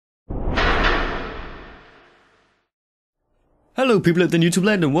Hello people at the YouTube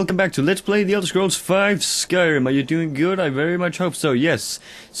land and welcome back to Let's Play The Elder Scrolls V Skyrim. Are you doing good? I very much hope so, yes.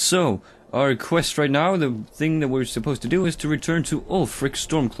 So, our quest right now, the thing that we're supposed to do is to return to Ulfric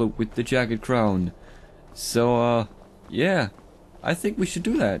Stormcloak with the Jagged Crown. So, yeah. I think we should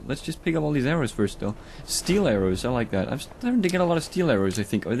do that. Let's just pick up all these arrows first though. Steel arrows, I like that. I'm starting to get a lot of steel arrows, I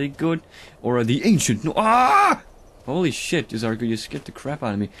think. Are they good? Or are they ancient? No, ah! Holy shit, Zargo, you scared the crap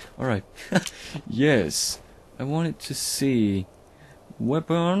out of me. Alright. Yes. I wanted to see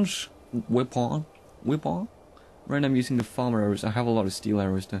weapons. Weapon. Right now I'm using the farmer arrows. I have a lot of steel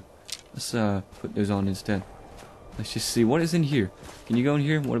arrows though. Let's put those on instead. Let's just see what is in here. Can you go in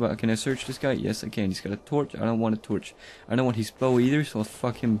here? What about, can I search this guy? Yes I can. He's got a torch. I don't want a torch. I don't want his bow either, so I'll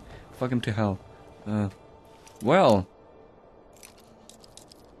fuck him to hell. Well.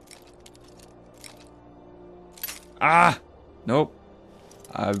 Ah! Nope.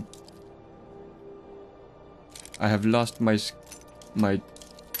 I have lost my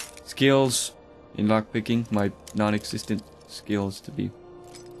skills in lockpicking, my non-existent skills to be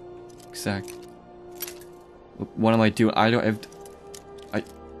exact. What am I doing? I don't have...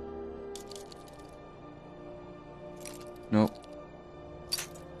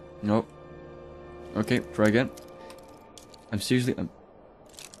 Nope. Okay, try again.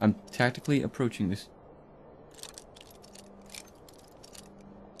 I'm tactically approaching this.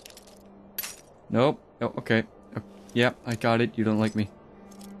 Nope. Oh, okay. Yeah, I got it. You don't like me.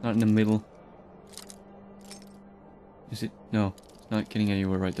 Not in the middle. Is it? No. It's not getting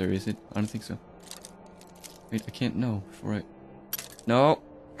anywhere right there, is it? I don't think so. Wait, I can't know before I... No!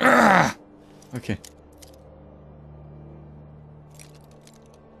 Ah! Okay.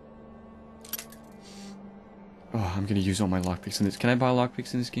 Oh, I'm gonna use all my lockpicks in this. Can I buy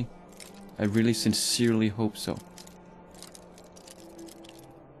lockpicks in this game? I really sincerely hope so.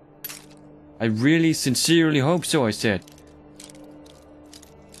 I really sincerely hope so, I said.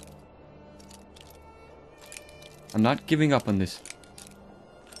 I'm not giving up on this.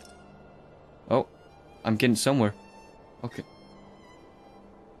 Oh, I'm getting somewhere. Okay.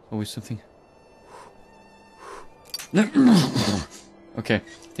 Always something. Okay, I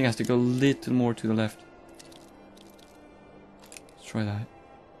think I have to go a little more to the left. Let's try that.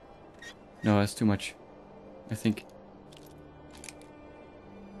 No, that's too much. I think.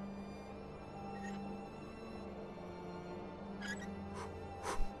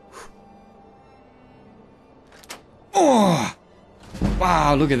 Oh!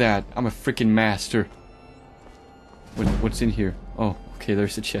 Wow, look at that. I'm a freaking master. What's in here? Oh, okay,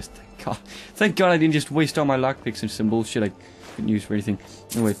 there's a chest. Thank God I didn't just waste all my lockpicks and some bullshit I couldn't use for anything.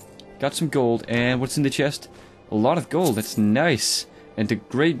 Anyway, got some gold. And what's in the chest? A lot of gold. That's nice. And a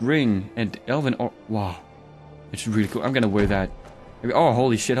great ring. And elven... Oh, wow. It's really cool. I'm gonna wear that. Oh,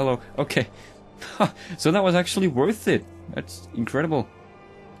 holy shit. Hello. Okay. So that was actually worth it. That's incredible.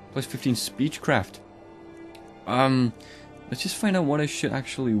 Plus 15 speechcraft. Let's just find out what I should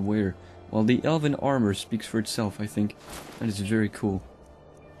actually wear. Well, the elven armor speaks for itself, I think. That is very cool.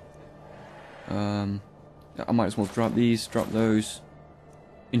 I might as well drop these, drop those.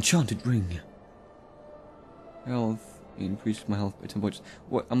 Enchanted ring. Health increases my health by 10 points.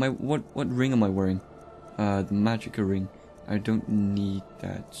 What ring am I wearing? The magica ring. I don't need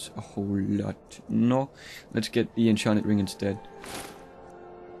that a whole lot. No. Let's get the enchanted ring instead.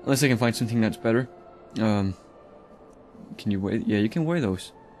 Unless I can find something that's better. Can you wear? Yeah, you can wear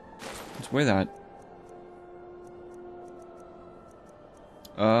those. Let's wear that.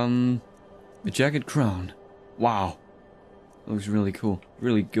 The Jagged Crown. Wow. Looks really cool.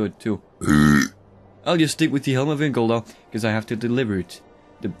 Really good, too. I'll just stick with the Helm of Ingol, though, because I have to deliver it.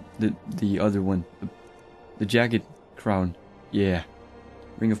 The other one. The Jagged Crown. Yeah.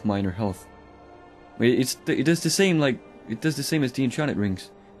 Ring of Minor Health. Wait, it does the same, like, it does the same as the enchanted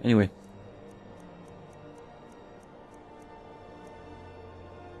rings. Anyway.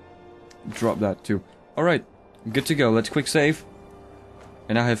 Drop that too. Alright, good to go. Let's quick save.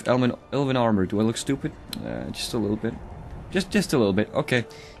 And I have elven armor. Do I look stupid? Just a little bit. Just a little bit. Okay,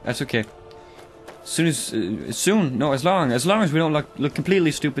 that's okay. As long as we don't look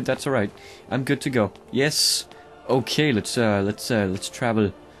completely stupid, that's alright. I'm good to go. Yes. Okay, let's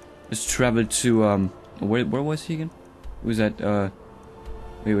travel. Let's travel to where was he again? Who's that?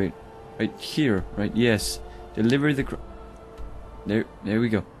 Wait. Right here, right? Yes. Deliver the there we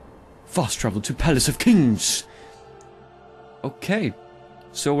go. Fast travel to Palace of Kings. Okay.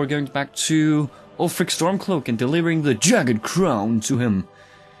 So we're going back to Ulfric Stormcloak and delivering the Jagged Crown to him.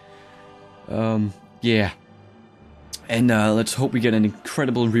 Yeah. And let's hope we get an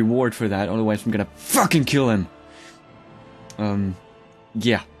incredible reward for that, otherwise I'm gonna fucking kill him.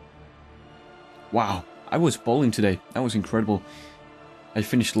 Yeah. Wow. I was bowling today. That was incredible. I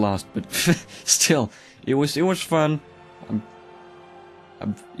finished last, but still, it was fun.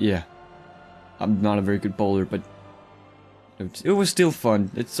 Yeah, I'm not a very good bowler, but it was still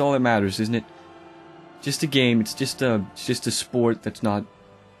fun. It's all that matters, isn't it? Just a game. It's just a sport that's not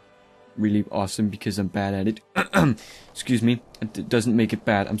really awesome because I'm bad at it. Excuse me. It doesn't make it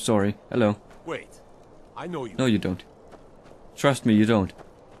bad. I'm sorry. Hello. Wait, I know you. No, you don't. Trust me, you don't.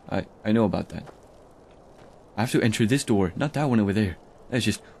 I know about that. I have to enter this door, not that one over there. That's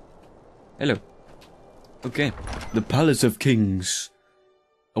just... Hello. Okay. The Palace of Kings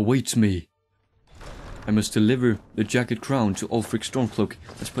awaits me. I must deliver the jagged crown to Ulfric Stormcloak.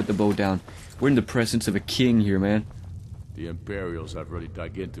 Let's put the bow down. We're in the presence of a king here, man. The Imperials have already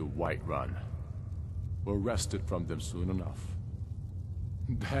dug into Whiterun. We're wrested from them soon enough.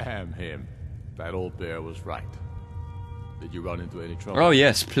 Damn him. That old bear was right. Did you run into any trouble? Oh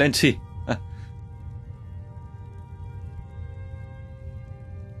yes, plenty.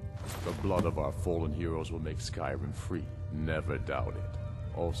 The blood of our fallen heroes will make Skyrim free. Never doubt it.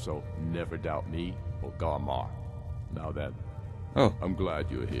 Also, never doubt me or Garmar. Now then, I'm glad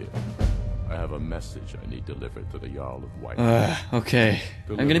you're here. I have a message I need delivered to the Jarl of Whiterun. Okay.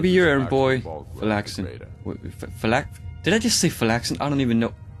 I'm gonna be your errand boy, Phylaxen. Did I just say Phylaxen? I don't even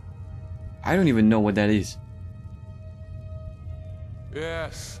know. I don't even know what that is.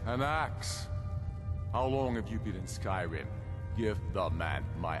 Yes, an axe. How long have you been in Skyrim? Give the man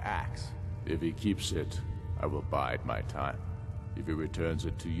my axe. If he keeps it, I will bide my time. If he returns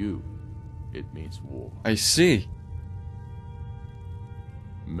it to you, it means war. I see.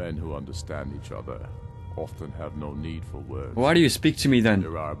 Men who understand each other often have no need for words. Why do you speak to me then?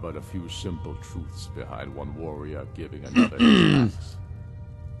 There are but a few simple truths behind one warrior giving another his axe.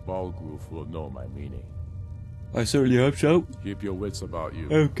 Balgruf will know my meaning. I certainly hope so. Keep your wits about you.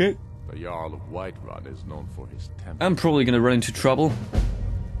 Okay. The Jarl of Whiterun is known for his temper. I'm probably gonna run into trouble.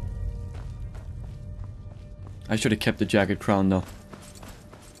 I should have kept the jagged crown though.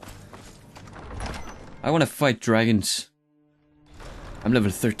 I want to fight dragons. I'm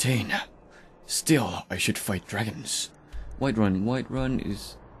level 13. Still, I should fight dragons. Whiterun. Whiterun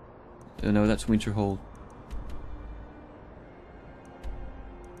is... no, that's Winterhold.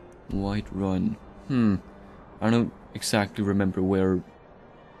 Whiterun. I don't exactly remember where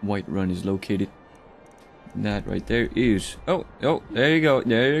Whiterun is located. That right there is... Oh, there you go.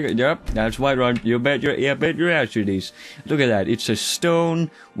 There you go. Yep, that's Whiterun. You bet your ass it is. Look at that. It's a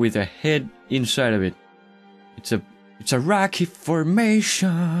stone with a head inside of it. It's a rocky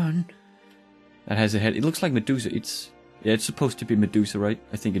formation that has a head. It looks like Medusa. It's supposed to be Medusa, right?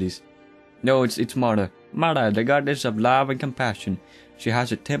 I think it is. No, it's Mara. Mara, the goddess of love and compassion. She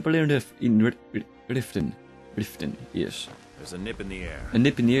has a temple in Riften. Riften, yes. There's a nip in the air. A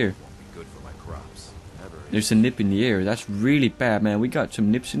nip in the air. Won't be good for my crops. There's a nip in the air. That's really bad, man. We got some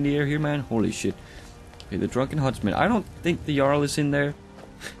nips in the air here, man. Holy shit. Okay, the drunken huntsman. I don't think the Jarl is in there,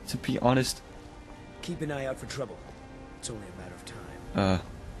 to be honest. Keep an eye out for trouble. It's only a matter of time.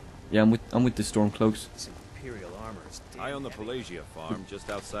 Yeah, I'm with the Stormcloaks. This Imperial armor is damn I own the heavy. Pelagia farm just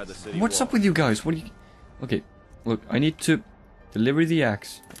outside the city What's wall. up with you guys? What do you... Okay, look, I need to deliver the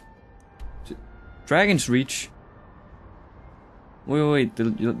axe. Dragon's Reach. Wait,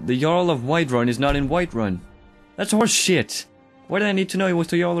 the Jarl of Whiterun is not in Whiterun. That's horse shit. Why did I need to know he was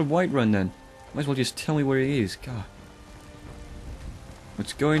the Jarl of Whiterun then? Might as well just tell me where he is. God.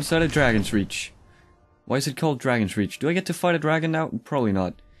 Let's go inside of Dragon's Reach. Why is it called Dragon's Reach? Do I get to fight a dragon now? Probably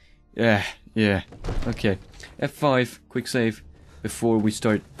not. Yeah. Okay. F5, quick save, before we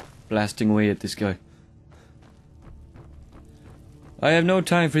start blasting away at this guy. I have no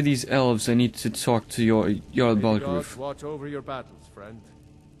time for these elves. I need to talk to your Jarl Balgruf. Watch over your battles, friend.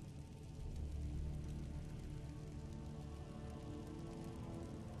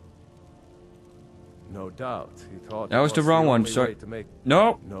 No doubt, he thought That was the wrong one, sorry.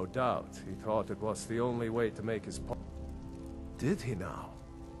 No! No doubt, he thought it was the only way to make his point. Did he now?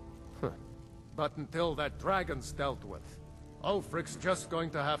 But until that dragon's dealt with, Ulfric's just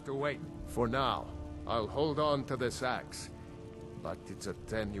going to have to wait. For now, I'll hold on to this axe. But it's a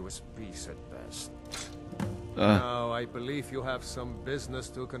tenuous piece at best. Now, I believe you have some business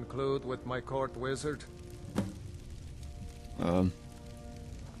to conclude with my court wizard. The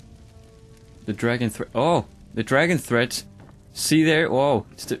dragon threat. Oh, the dragon threat. See there? Oh,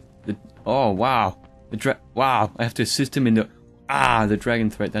 it's the oh, wow. Wow, I have to assist him in the... the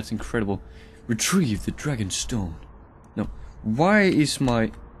dragon threat. That's incredible. Retrieve the dragonstone. No. Why is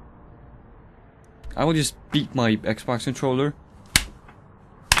my... I will just beat my Xbox controller.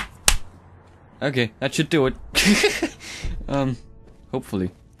 Okay, that should do it.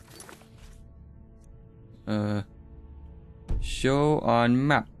 Hopefully. Show on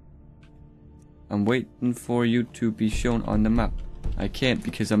map. I'm waiting for you to be shown on the map. I can't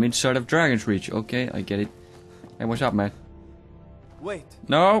because I'm inside of Dragon's Reach. Okay, I get it. Hey, what's up, man? Wait.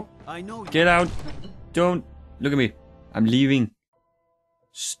 No! I know you. Get out! Don't look at me. I'm leaving.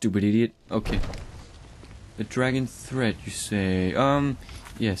 Stupid idiot. Okay. The dragon threat, you say?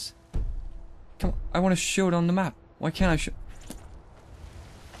 Yes. Come on, I want to show it on the map. Why can't I show?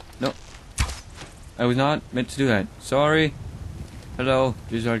 No. I was not meant to do that. Sorry. Hello,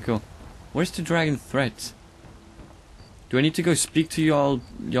 this article. Where's the dragon threat? Do I need to go speak to y'all,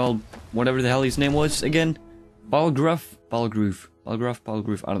 whatever the hell his name was again? Balgruff? Balgroove. Balgruff,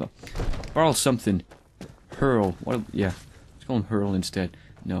 I don't know. Barl something. Hurl. What? Yeah. Let's call him Hurl instead.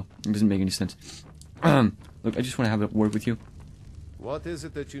 No, it doesn't make any sense. Look, I just want to have a word with you. What is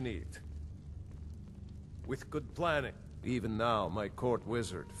it that you need? With good planning, even now my court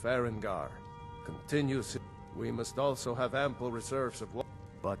wizard, Farengar, continues. We must also have ample reserves of water.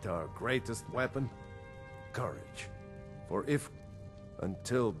 But our greatest weapon? Courage. For if...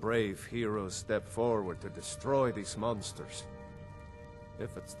 Until brave heroes step forward to destroy these monsters.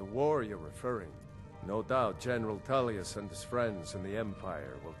 If it's the war you're referring, no doubt General Tullius and his friends in the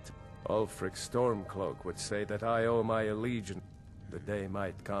Empire will... Ulfric Stormcloak would say that I owe my allegiance. The day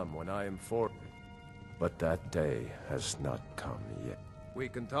might come when I am for... But that day has not come yet. We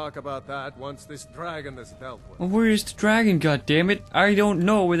can talk about that once this dragon is dealt with. Well, where is the dragon, goddammit? I don't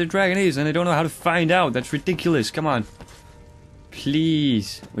know where the dragon is, and I don't know how to find out. That's ridiculous. Come on.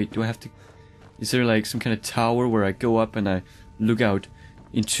 Please. Wait, do I have to... Is there like some kind of tower where I go up and I look out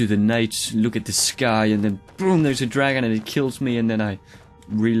into the night, look at the sky, and then boom, there's a dragon and it kills me, and then I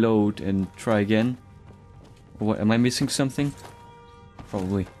reload and try again? Or what? Am I missing something?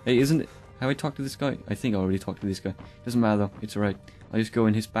 Probably. Hey, isn't it... Have I talked to this guy? I think I already talked to this guy. Doesn't matter though. It's alright. I'll just go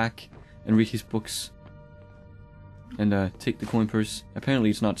in his back and read his books. And take the coin purse. Apparently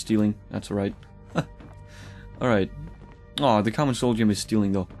it's not stealing. That's alright. Alright. Oh, the common soul gem is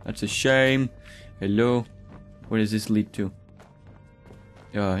stealing though. That's a shame. Hello. Where does this lead to?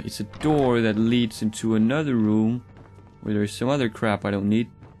 It's a door that leads into another room where there's some other crap I don't need.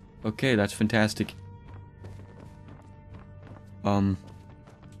 Okay, that's fantastic.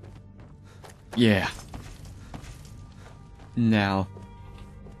 Yeah. Now.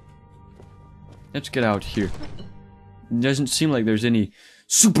 Let's get out here. It doesn't seem like there's any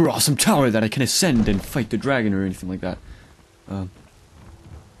super awesome tower that I can ascend and fight the dragon or anything like that.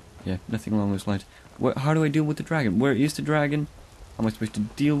 Yeah, nothing along those lines. How do I deal with the dragon? Where is the dragon? How am I supposed to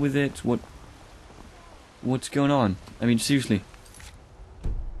deal with it? What's going on? I mean, seriously.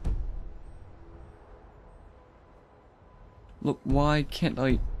 Look, why can't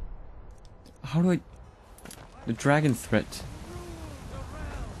I... How do I... The dragon threat.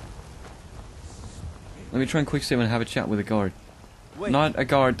 Let me try and quick save and have a chat with a guard. Wait. Not a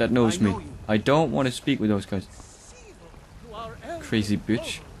guard that knows me. I don't want to speak with those guys. Crazy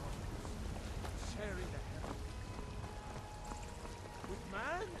bitch.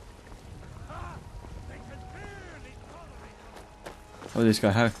 Oh, this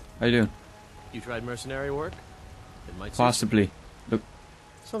guy. How you doing? You tried mercenary work? It might Possibly. Look.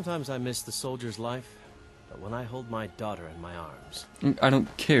 Sometimes I miss the soldier's life, but when I hold my daughter in my arms... I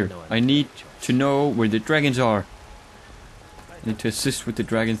don't care. I need to know where the dragons are. I need to assist with the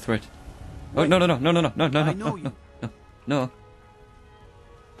dragon threat. Oh, no. I know you. No.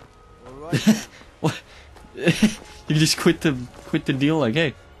 Alright. What? You just quit the deal like,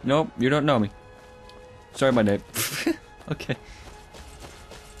 hey, nope, you don't know me. Sorry about that. Okay.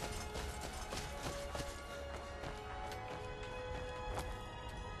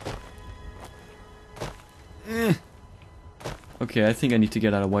 Okay, I think I need to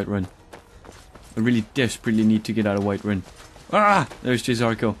get out of Whiterun. I really desperately need to get out of Whiterun. Ah! There's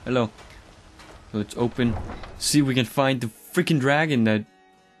Jizarko. Hello. So let's open. See if we can find the freaking dragon that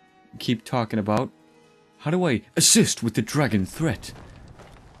I keep talking about. How do I assist with the dragon threat?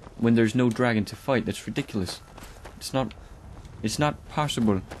 When there's no dragon to fight, that's ridiculous. It's not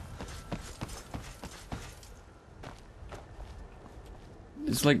possible.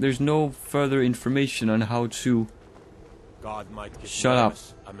 It's like there's no further information on how to... God might get Shut up.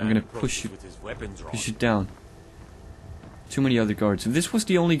 nervous. A I'm man gonna push approaches you. with his weapons drawn. Push it down. Too many other guards. If this was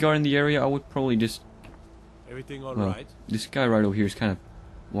the only guard in the area, I would probably just... Everything all Well, right? this guy right over here is kind of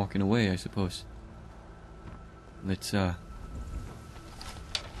walking away, I suppose. Let's, take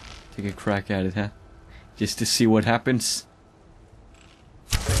a crack at it, huh? Just to see what happens.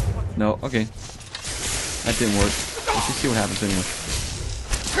 No, okay. That didn't work. Let's just see what happens anyway.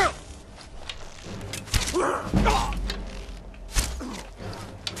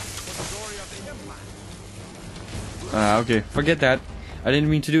 Okay, forget that. I didn't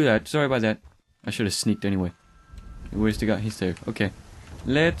mean to do that. Sorry about that. I should have sneaked anyway. Where's the guy? He's there. Okay.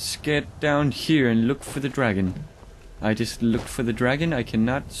 Let's get down here and look for the dragon. I just looked for the dragon. I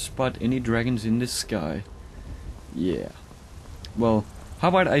cannot spot any dragons in the sky. Yeah. Well, how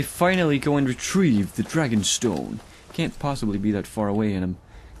about I finally go and retrieve the dragonstone? Can't possibly be that far away, and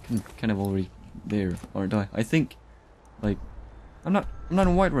I'm kind of already there, aren't I? I think, like, I'm not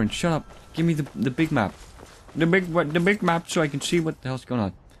in Whiterun. Shut up. Give me the big map. The big map so I can see what the hell's going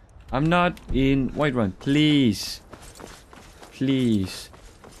on. I'm not in Whiterun. Please. Please.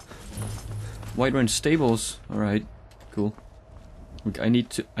 Whiterun stables. Alright. Cool. Look, I need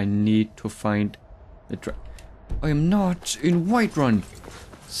to find the I am not in Whiterun.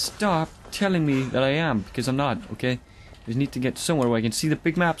 Stop telling me that I am, because I'm not, okay? I just need to get somewhere where I can see the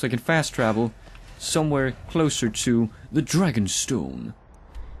big map so I can fast travel somewhere closer to the Dragonstone.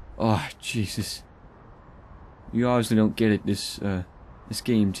 Oh, Jesus. You obviously don't get it. This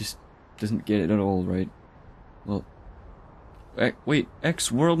game just doesn't get it at all, right? Well, wait,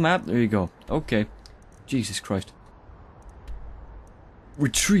 X world map? There you go. Okay. Jesus Christ.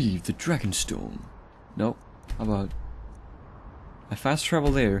 Retrieve the Dragonstone. Nope. How about I fast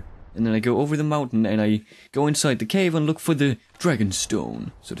travel there, and then I go over the mountain, and I go inside the cave and look for the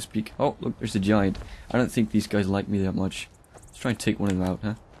Dragonstone, so to speak. Oh, look, there's the giant. I don't think these guys like me that much. Let's try and take one of them out,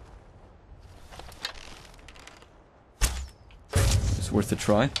 huh? It's worth a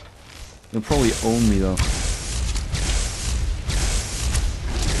try. They'll probably own me, though.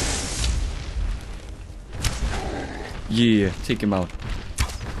 Yeah, take him out.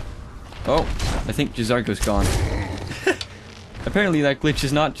 Oh, I think Jizargo's gone. Apparently that glitch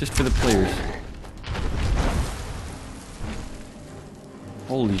is not just for the players.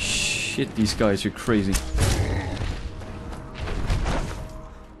 Holy shit, these guys are crazy.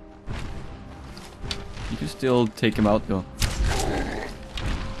 You can still take him out though.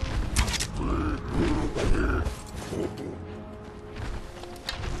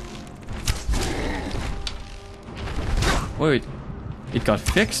 Wait, it got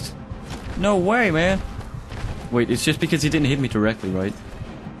fixed? No way, man. Wait, it's just because he didn't hit me directly, right?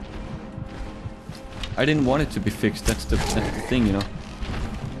 I didn't want it to be fixed, that's the thing, you know?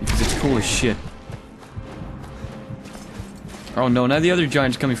 Because it's cool as shit. Oh no, now the other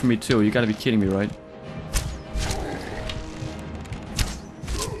giant's coming for me too, you gotta be kidding me, right?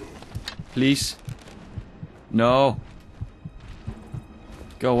 Please? No.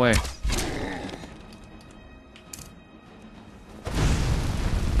 Go away.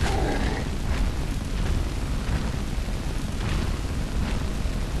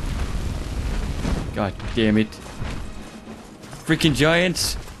 God damn it. Freaking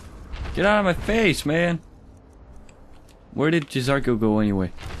giants! Get out of my face, man! Where did Jizargo go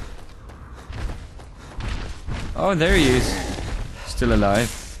anyway? Oh, there he is. Still alive.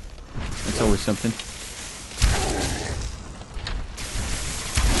 That's always something.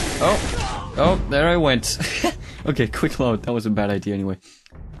 Oh! Oh, there I went. Okay, quick load. That was a bad idea anyway.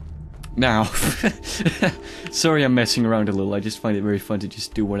 Now. Sorry I'm messing around a little. I just find it very fun to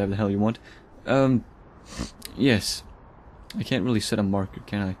just do whatever the hell you want. Yes. I can't really set a marker,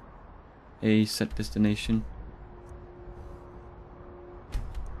 can I? A set destination.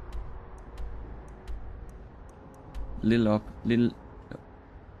 Little up, little...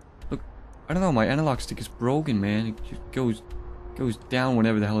 Look, I don't know, my analog stick is broken, man. It just goes down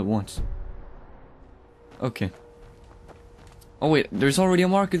whenever the hell it wants. Okay. Oh wait, there's already a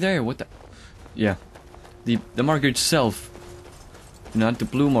marker there, what the... Yeah. The marker itself. Not the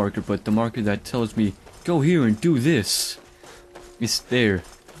blue marker, but the marker that tells me, go here and do this. It's there.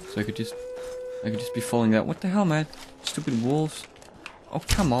 So I could just be following that. What the hell, man? Stupid wolves. Oh,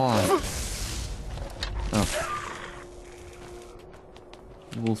 come on. Oh.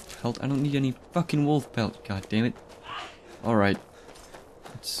 Wolf pelt. I don't need any fucking wolf pelt. God damn it. Alright.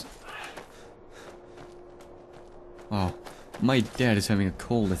 Let's... Oh. My dad is having a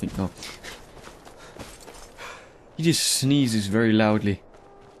cold, I think. No. He just sneezes very loudly.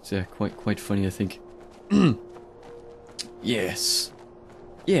 It's quite funny, I think. Yes.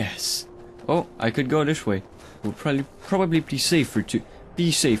 Yes. Oh, I could go this way. It would probably be safer to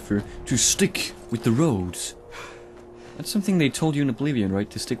stick with the roads. That's something they told you in Oblivion, right?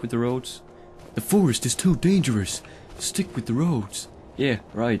 To stick with the roads. The forest is too dangerous. Stick with the roads. Yeah,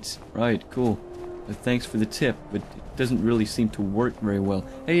 right, cool. Thanks for the tip, but it doesn't really seem to work very well.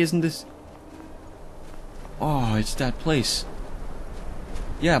 Hey, isn't this... Oh, it's that place.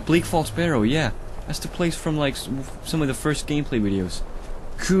 Yeah, Bleak Falls Barrow, yeah. That's the place from, like, some of the first gameplay videos.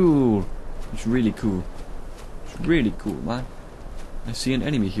 Cool. It's really cool. It's really cool, man. I see an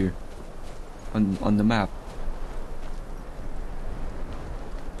enemy here. On the map.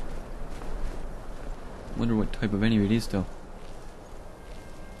 Wonder what type of enemy it is, though.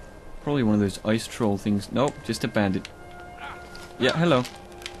 Probably one of those ice troll things. Nope, just a bandit. Yeah, hello.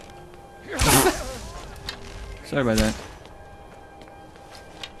 Sorry about that.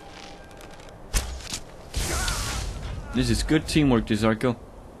 This is good teamwork, Dizarko.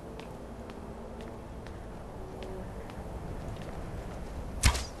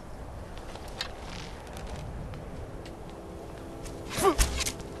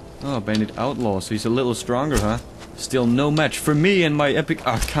 Oh, bandit outlaw, so he's a little stronger, huh? Still no match for me and my epic...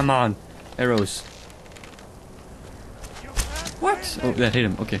 Ah, come on. Arrows. What? Oh, that hit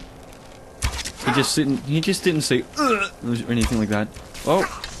him. Okay. He just didn't say ugh or anything like that.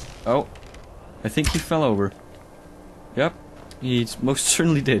 Oh. Oh. I think he fell over. Yep. He most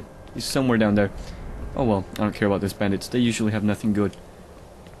certainly did. He's somewhere down there. Oh well, I don't care about these bandits. They usually have nothing good.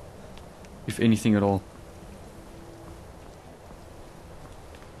 If anything at all.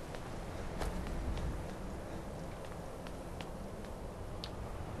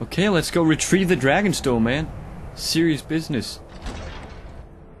 Okay, let's go retrieve the Dragonstone, man. Serious business.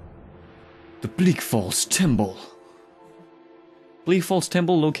 The Bleak Falls Temple. Bleak Falls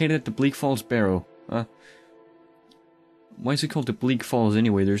Temple located at the Bleak Falls Barrow. Why is it called the Bleak Falls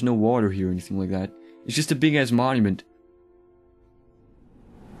anyway? There's no water here or anything like that. It's just a big ass monument.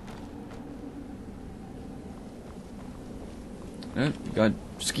 We got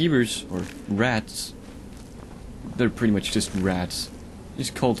skeevers, or rats. They're pretty much just rats.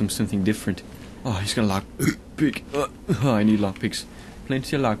 Just called them something different. Oh, he's got a lockpick. I need lockpicks.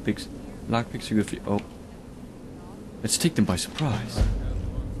 Plenty of lockpicks. Lockpicks are good for you. Oh. Let's take them by surprise.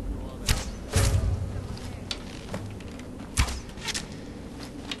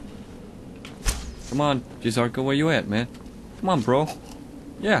 Come on, Jizarko, where you at, man? Come on, bro.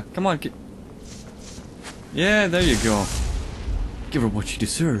 Yeah, come on. Yeah, there you go. Give her what she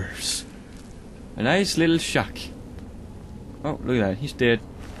deserves. A nice little shock. Oh, look at that. He's dead.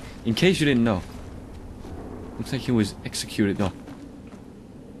 In case you didn't know. Looks like he was executed, though.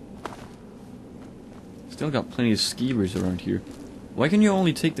 Still got plenty of skeevers around here. Why can you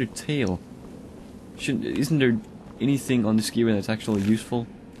only take their tail? Isn't there anything on the skeever that's actually useful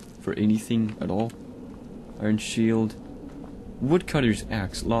for anything at all? Iron shield, woodcutter's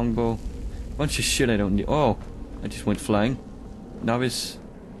axe, longbow, bunch of shit I don't need. Oh, I just went flying. Novice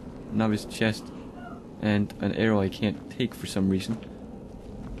chest, and an arrow I can't take for some reason.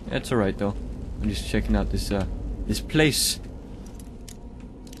 That's alright though. I'm just checking out this place.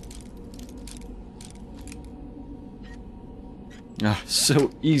 Ah, so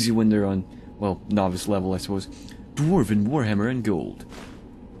easy when they're on, well, novice level, I suppose. Dwarven warhammer and gold.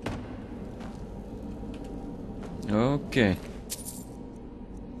 Okay.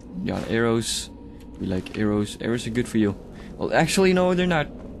 Got arrows. We like arrows. Arrows are good for you. Well, actually, no, they're not.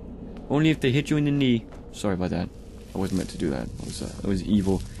 Only if they hit you in the knee. Sorry about that. I wasn't meant to do that. That was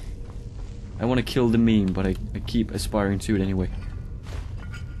evil. I want to kill the meme, but I keep aspiring to it anyway.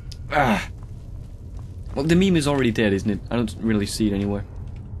 Ah! Well, the meme is already dead, isn't it? I don't really see it anywhere.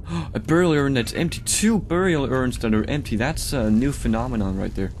 A burial urn that's empty. 2 burial urns that are empty. That's a new phenomenon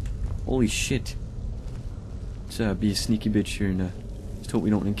right there. Holy shit. Let's be a sneaky bitch here and just hope we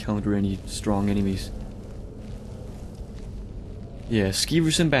don't encounter any strong enemies. Yeah,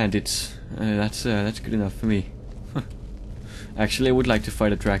 skeevers and bandits. That's good enough for me. Actually, I would like to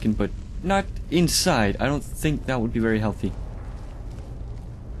fight a dragon, but not inside. I don't think that would be very healthy.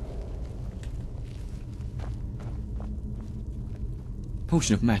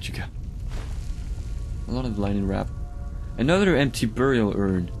 Potion of Magicka. A lot of lightning wrap. Another empty burial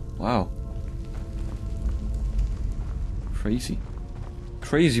urn. Wow. Crazy.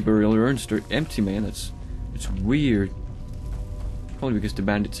 Crazy burial urns. They're empty, man. It's weird. Probably because the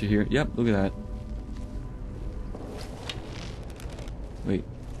bandits are here. Yep, look at that. Wait.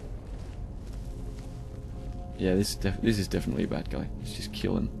 Yeah, this is definitely a bad guy. Let's just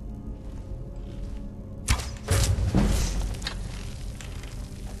kill him.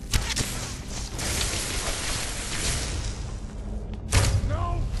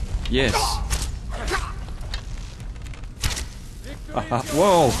 Yes.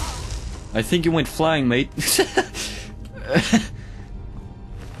 Whoa! I think you went flying, mate.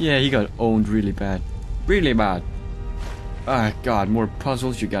 Yeah, he got owned really bad. Really bad. Ah, God, more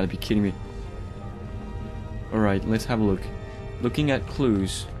puzzles? You gotta be kidding me. Alright, let's have a look. Looking at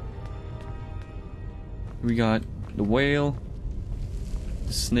clues. We got the whale,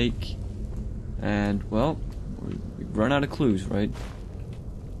 the snake, and, well, we've run out of clues, right?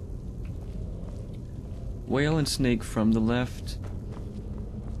 Whale and snake from the left.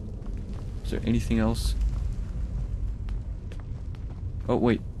 Is there anything else? Oh,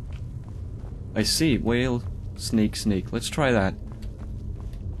 wait. I see. Whale, snake, snake. Let's try that.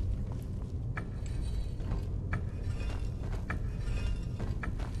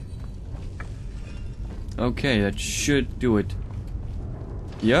 Okay, that should do it.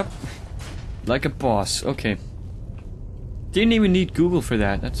 Yep. Like a boss. Okay. Didn't even need Google for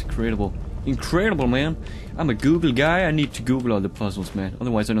that. That's incredible. Incredible, man. I'm a Google guy. I need to Google all the puzzles, man.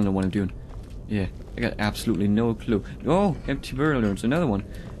 Otherwise, I don't know what I'm doing. Yeah, I got absolutely no clue. Oh, empty barrel. There's another one.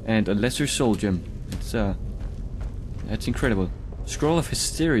 And a lesser soul gem. It's, that's incredible. Scroll of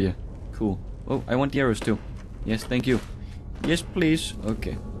Hysteria. Cool. Oh, I want the arrows too. Yes, thank you. Yes, please.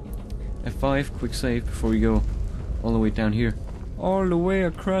 Okay. F5, quick save before we go all the way down here. All the way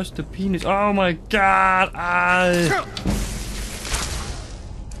across the penis. Oh my god! Ah.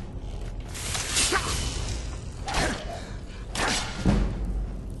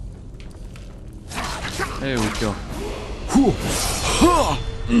 There we go.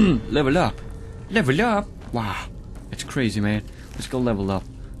 Level up. Level up. Wow. That's crazy, man. Let's go level up.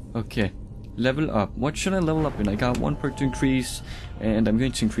 Okay. Level up. What should I level up in? I got 1 perk to increase, and I'm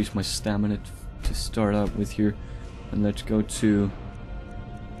going to increase my stamina to start out with here. And let's go to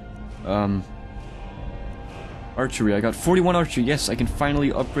archery. I got 41 archery. Yes, I can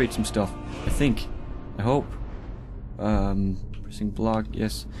finally upgrade some stuff. I think. I hope. Pressing block.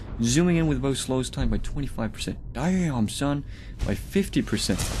 Yes. Zooming in with bow slows time by 25%. Damn, son. By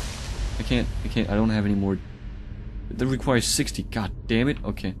 50%. I can't. I don't have any more. That requires 60. God damn it.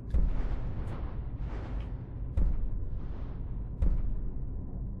 Okay.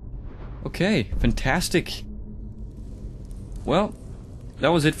 Okay, fantastic. Well, that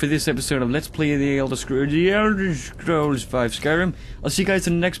was it for this episode of Let's Play the Elder Scrolls 5 Skyrim. I'll see you guys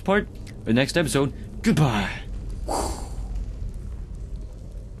in the next part, or next episode. Goodbye.